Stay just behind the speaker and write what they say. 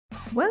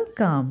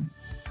Welcome!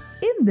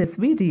 In this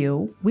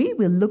video, we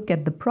will look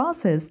at the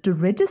process to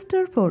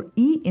register for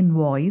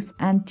e-Invoice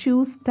and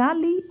choose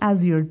Tally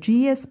as your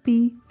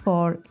GSP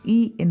for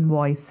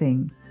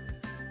e-Invoicing.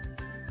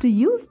 To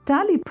use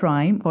Tally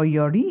Prime for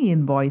your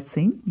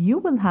e-Invoicing, you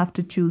will have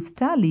to choose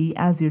Tally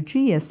as your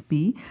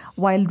GSP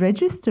while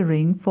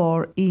registering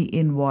for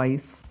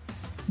e-Invoice.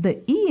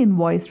 The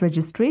e-Invoice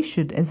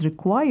registration is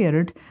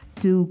required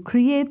to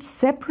create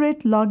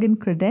separate login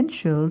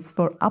credentials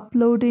for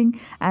uploading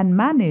and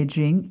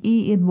managing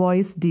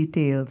e-Invoice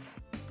details.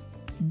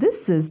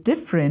 This is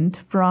different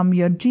from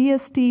your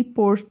GST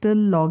portal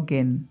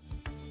login.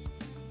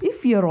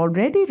 If you're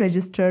already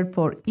registered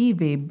for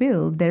e-Way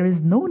Bill, there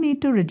is no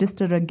need to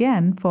register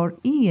again for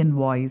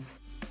e-Invoice.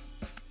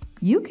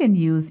 You can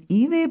use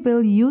e-Way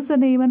Bill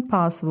username and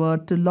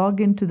password to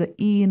log into the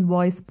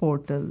e-Invoice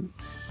portal.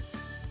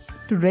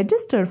 To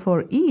register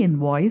for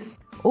e-Invoice,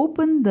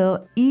 open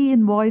the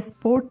e-Invoice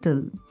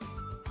portal.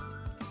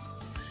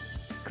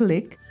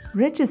 Click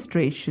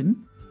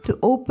Registration to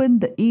open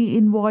the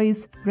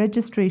e-Invoice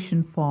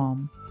registration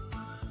form.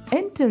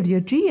 Enter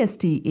your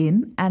GST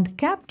in and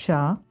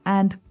CAPTCHA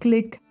and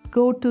click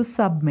Go to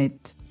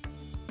Submit.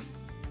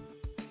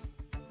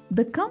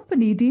 The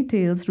company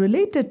details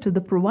related to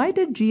the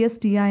provided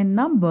GSTIN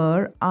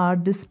number are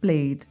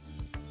displayed.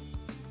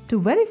 To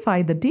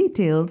verify the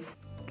details,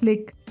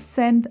 click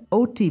Send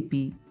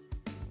OTP.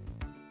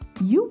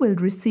 You will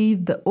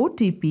receive the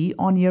OTP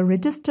on your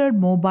registered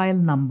mobile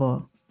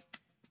number.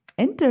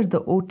 Enter the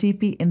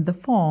OTP in the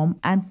form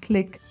and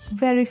click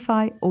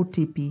Verify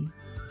OTP.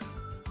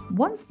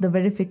 Once the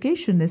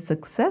verification is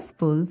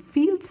successful,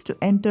 fields to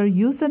enter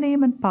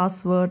username and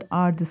password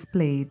are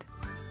displayed.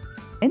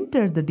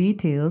 Enter the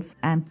details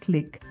and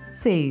click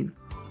Save.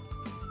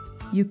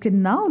 You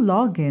can now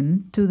log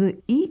in to the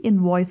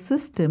e-Invoice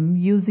system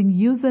using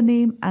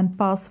username and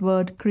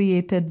password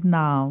created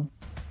now.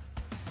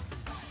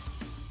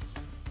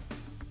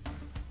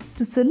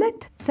 To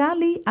select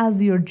Tally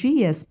as your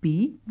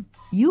GSP,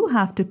 you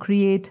have to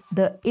create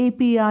the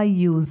API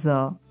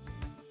user.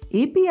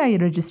 API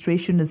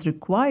registration is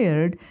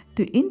required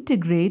to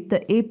integrate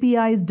the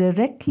APIs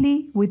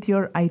directly with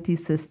your IT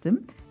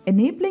system,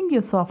 enabling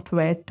your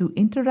software to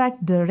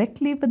interact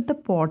directly with the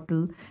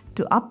portal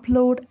to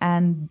upload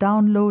and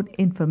download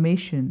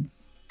information.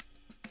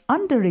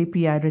 Under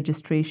API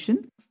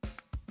registration,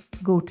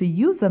 go to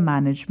User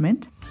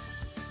Management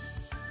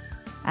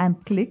and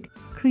click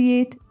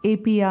Create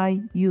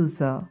API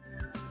User.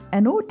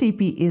 An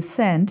OTP is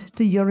sent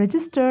to your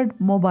registered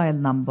mobile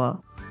number.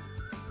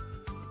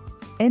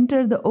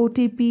 Enter the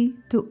OTP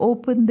to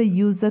open the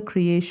user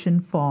creation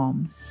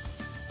form.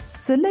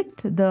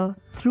 Select the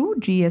Through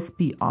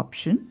GSP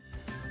option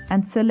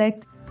and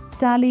select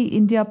Tally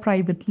India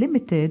Private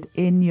Limited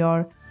in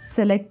your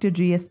Select a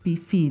GSP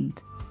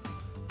field.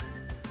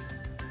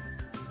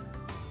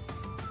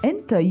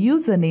 Enter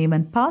username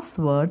and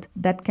password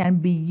that can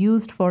be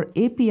used for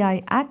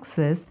API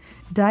access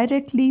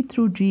directly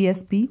through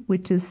GSP,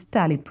 which is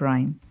Tally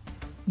Prime.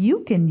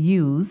 You can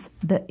use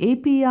the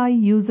API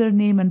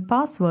username and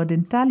password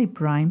in Tally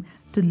Prime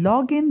to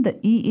log in the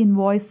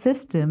e-Invoice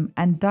system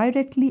and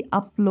directly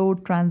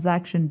upload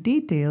transaction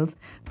details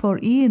for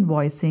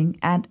e-Invoicing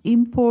and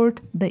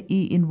import the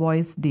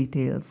e-Invoice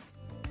details.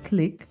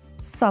 Click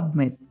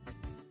Submit.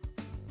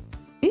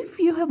 If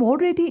you have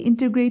already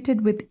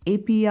integrated with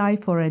API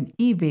for an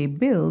e-Way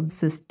Bill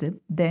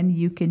system, then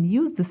you can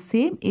use the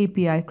same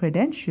API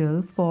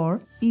credential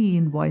for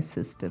e-Invoice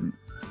system.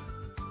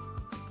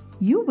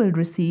 You will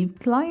receive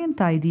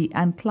client ID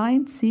and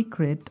client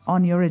secret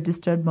on your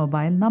registered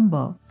mobile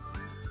number.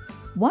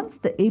 Once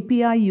the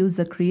API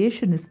user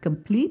creation is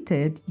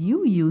completed,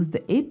 you use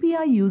the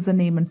API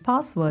username and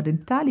password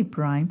in Tally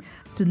Prime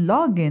to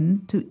log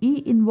in to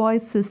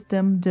e-Invoice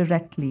system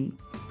directly.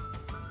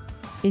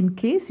 In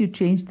case you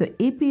change the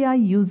API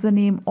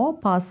username or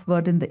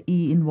password in the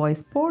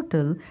e-Invoice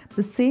portal,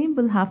 the same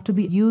will have to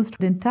be used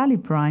in Tally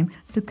Prime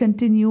to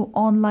continue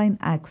online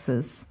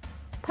access.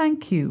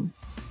 Thank you.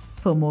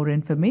 For more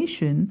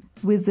information,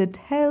 visit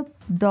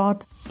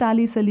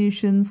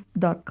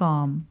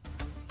help.tallysolutions.com.